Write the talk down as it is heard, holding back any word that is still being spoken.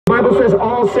Bible says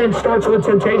all sin starts with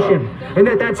temptation, and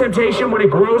that temptation, when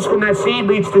it grows from that seed,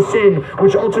 leads to sin,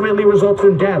 which ultimately results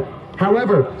in death.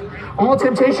 However, all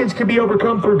temptations can be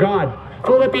overcome through God.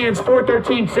 Philippians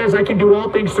 4:13 says, I can do all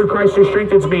things through Christ who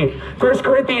strengthens me. 1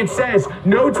 Corinthians says,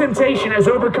 no temptation has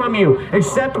overcome you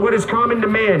except what is common to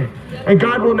man. And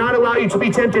God will not allow you to be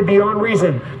tempted beyond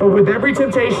reason. But with every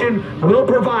temptation, will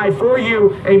provide for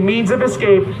you a means of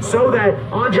escape so that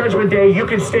on Judgment Day, you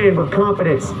can stand with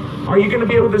confidence. Are you going to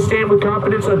be able to stand with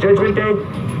confidence on Judgment Day?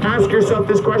 Ask yourself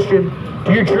this question.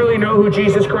 Do you truly know who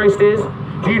Jesus Christ is?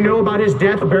 Do you know about his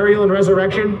death, burial, and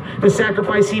resurrection? The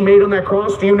sacrifice he made on that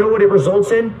cross? Do you know what it results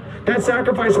in? That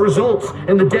sacrifice results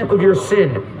in the death of your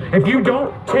sin. If you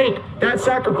don't take that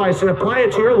sacrifice and apply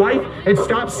it to your life and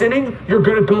stop sinning, you're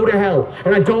going to go to hell.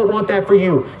 And I don't want that for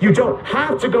you. You don't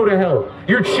have to go to hell.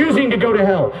 You're choosing to go to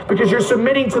hell because you're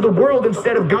submitting to the world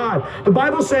instead of God. The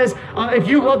Bible says, if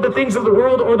you love the things of the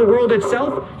world or the world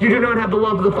itself, you do not have the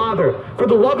love of the Father. For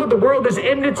the love of the world is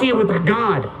enmity with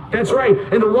God. That's right.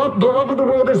 And the love of the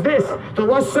world is this: the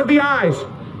lusts of the eyes,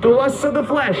 the lusts of the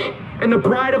flesh, and the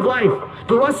pride of life.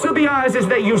 The lust of the eyes is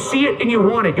that you see it and you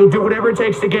want it. You'll do whatever it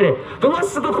takes to get it. The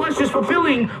lust of the flesh is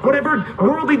fulfilling whatever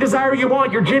worldly desire you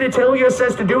want. Your genitalia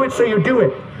says to do it, so you do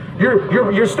it.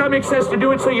 Your stomach says to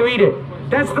do it, so you eat it.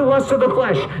 That's the lust of the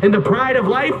flesh. And the pride of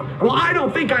life? Well, I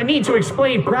don't think I need to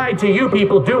explain pride to you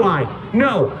people, do I?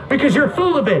 No, because you're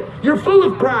full of it. You're full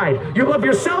of pride. You love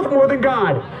yourself more than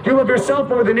God. You love yourself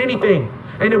more than anything.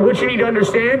 And then what you need to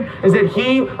understand is that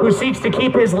he who seeks to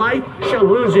keep his life shall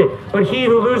lose it. But he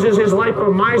who loses his life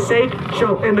for my sake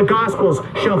shall, in the Gospels,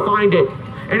 shall find it.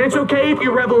 And it's okay if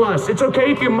you revel us. It's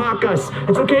okay if you mock us.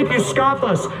 It's okay if you scoff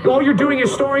us. All you're doing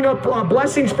is storing up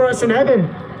blessings for us in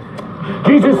heaven.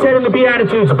 Jesus said in the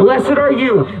Beatitudes, blessed are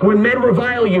you when men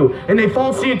revile you and they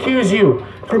falsely accuse you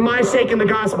for my sake in the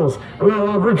Gospels.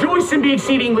 Rejoice and be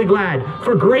exceedingly glad,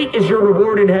 for great is your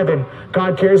reward in heaven.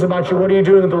 God cares about you. What are you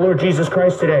doing with the Lord Jesus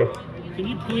Christ today? Can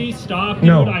you please stop?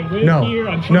 No, dude? I live here.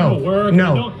 I'm trying to work.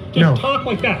 Just talk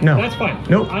like that. No. That's fine.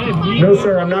 Nope. No,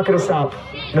 sir. I'm not going to stop.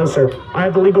 No, sir. I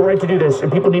have the legal right to do this,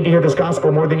 and people need to hear this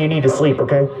gospel more than you need to sleep,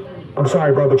 okay? I'm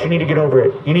sorry, bro, but you need to get over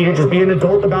it. You need to just be an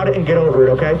adult about it and get over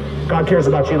it, okay? God cares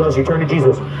about you. He loves you. Turn to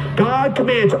Jesus. God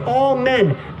commands all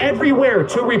men everywhere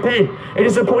to repent. It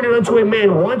is appointed unto a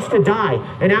man once to die,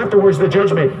 and afterwards the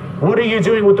judgment. What are you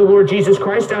doing with the Lord Jesus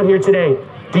Christ out here today?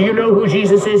 Do you know who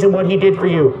Jesus is and what he did for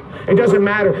you? It doesn't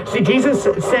matter. See, Jesus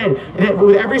said that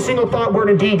with every single thought, word,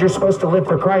 and deed, you're supposed to live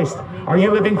for Christ. Are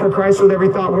you living for Christ with every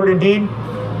thought, word, and deed?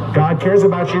 God cares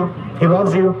about you. He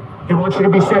loves you. He wants you to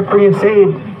be set free and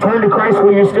saved. Turn to Christ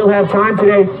while you still have time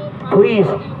today. Please,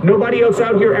 nobody else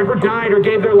out here ever died or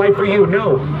gave their life for you.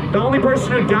 No, the only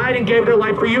person who died and gave their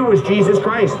life for you was Jesus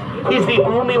Christ. He's the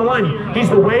only one. He's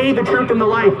the way, the truth, and the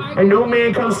life. And no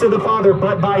man comes to the Father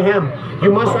but by him.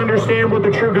 You must understand what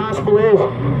the true gospel is.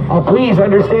 Please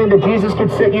understand that Jesus can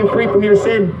set you free from your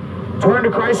sin. Turn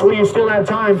to Christ while you still have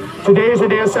time. Today is the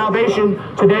day of salvation.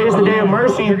 Today is the day of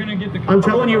mercy. I'm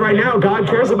telling you right now, God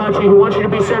cares about you. He wants you to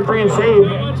be set free and saved.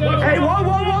 Hey,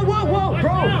 whoa.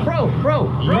 Bro.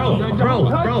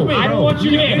 I don't want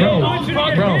you to get hit.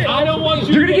 I don't want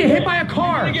you. You're going to get hit by a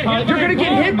car. You're going to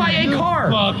get hit by a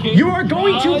car. You are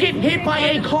going to get hit by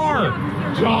a car.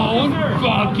 Don't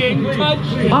fucking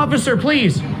touch me. Officer,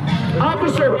 please.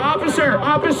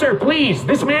 Officer, please.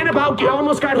 This man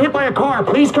almost got hit by a car.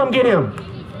 Please come get him.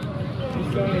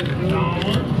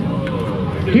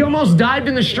 He almost died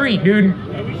in the street, dude.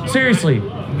 Seriously.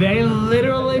 They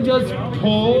literally just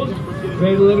pulled.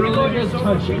 They literally just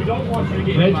touched you.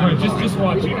 Just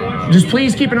watch it. Just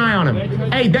please keep an eye on him.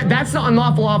 Hey, that's the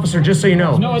unlawful officer, just so you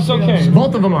know. No, it's okay.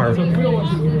 Both of them are.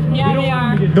 Yeah, they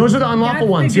are. Those are the unlawful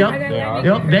ones. Yep.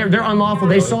 They're unlawful.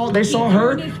 They saw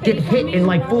her get hit in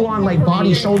like full on like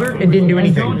body, shoulder, and didn't do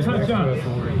anything. Don't touch us.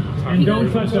 And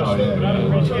don't touch us.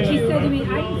 She said to me,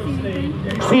 I didn't see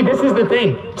anything. See, this is the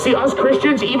thing. See, us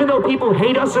Christians, even though people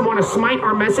hate us and want to smite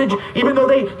our message, even though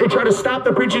they try to stop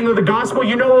the preaching of the gospel,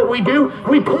 you know what we do?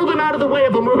 We pull them out of the way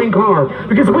of a moving car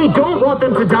because we don't want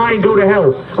them to die and go to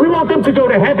hell. We want them to go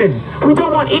to heaven. We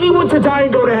don't want anyone to die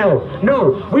and go to hell.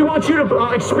 No, we want you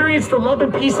to experience the love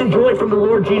and peace and joy from the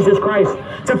Lord Jesus Christ,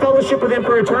 to fellowship with him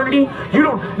for eternity. You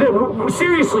don't,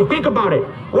 seriously, think about it.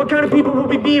 What kind of people would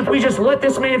we be if we just let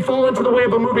this man fall into the way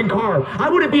of a moving car? I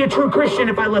wouldn't be a true Christian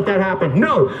if I let that happen.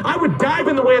 No, I would dive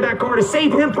in the way of that car to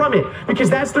save him from it, because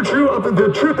that's the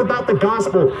truth about the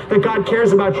gospel, that God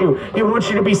cares about you. He wants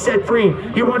you to be set free.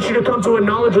 He wants you to come to a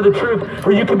knowledge of the truth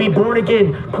where you can be born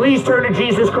again. Please turn to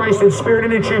Jesus Christ in spirit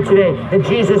and in truth today. In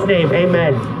Jesus' name,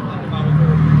 amen.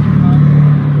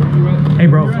 Hey,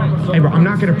 bro. Hey, bro, I'm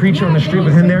not going to preach on the street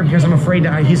with him there because I'm afraid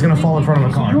that he's going to fall in front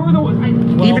of a car.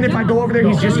 Even if I go over there,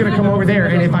 he's just going to come over there.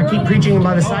 And if I keep preaching him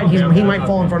by the side, he might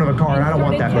fall in front of a car. And I don't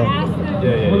want that, bro.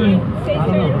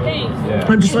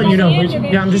 I'm just letting you know.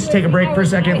 Yeah, I'm just take a break for a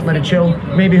second, let it chill.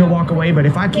 Maybe he'll walk away. But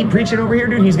if I keep preaching over here,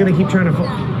 dude, he's going to keep trying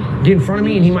to get in front of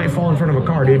me and he might fall in front of a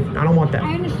car, dude. I don't want that.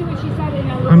 I understood what she said.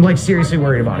 I'm like seriously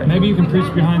worried about it. Maybe you can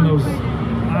preach behind those. I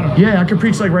don't know. Yeah, I could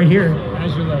preach like right here.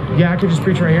 As your leg. Yeah, I could just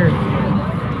preach right here.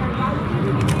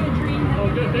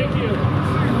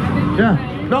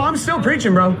 Yeah. No, I'm still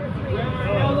preaching, bro.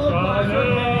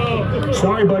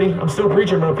 Sorry, buddy. I'm still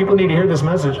preaching, bro. People need to hear this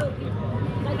message.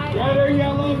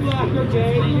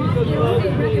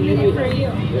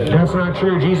 That's not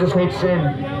true. Jesus hates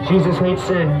sin. Jesus hates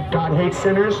sin. God hates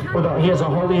sinners. He has a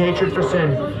holy hatred for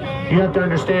sin. You have to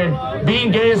understand,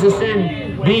 being gay is a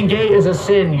sin. Being gay is a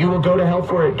sin. You will go to hell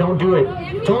for it. Don't do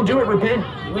it. Don't do it. Repent.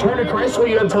 Turn to Christ while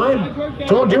you have time.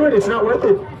 Don't do it. It's not worth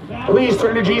it. Please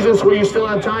turn to Jesus while you still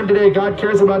have time today. God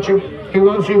cares about you. He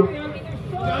loves you.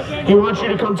 He wants you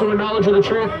to come to a knowledge of the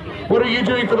truth. What are you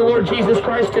doing for the Lord Jesus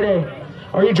Christ today?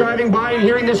 Are you driving by and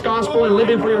hearing this gospel and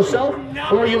living for yourself?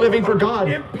 Or are you living for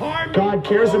God? God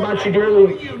cares about you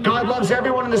dearly. God loves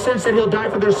everyone in the sense that he'll die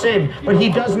for their sin. But he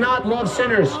does not love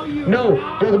sinners. No.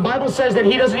 The Bible says that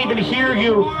he doesn't even hear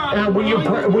you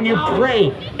when you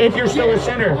pray if you're still a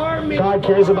sinner. God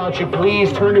cares about you.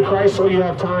 Please turn to Christ while you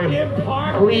have time.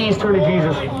 Please turn to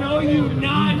Jesus. No, you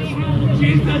not.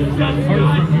 Jesus does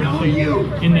not know you.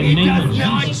 In the He name does of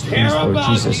not Jesus. care about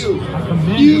Jesus. you.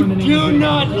 command You in the name do of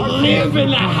not Jesus. live in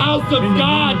the house of In the name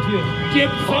God. of Jesus.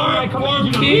 Depart command from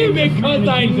you to me live because in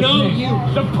I Jesus' know name.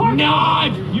 you Depart.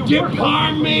 not. You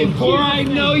Depart work me in for Jesus' I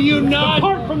name. know you not.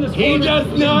 Depart from this He world.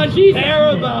 does not In Jesus' care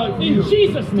name. about you. In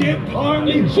Jesus' name. Depart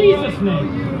me In for Jesus' I know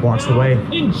name. you Walks away.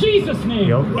 In Jesus' name.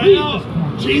 Yep.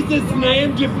 Well, Jesus'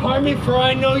 name, depart me, for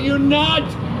I know you not.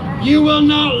 You will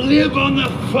not live on the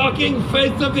fucking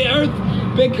face of the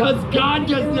earth because God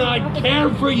does not care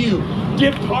for you.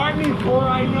 Depart me, for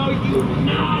I know you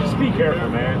not. Just be careful,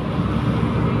 man.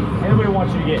 Everybody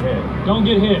wants you to get hit. Don't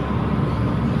get hit.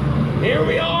 Here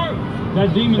we are.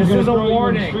 That demon's This gonna is a throw you in the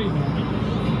warning. street,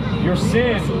 man. Your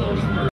sin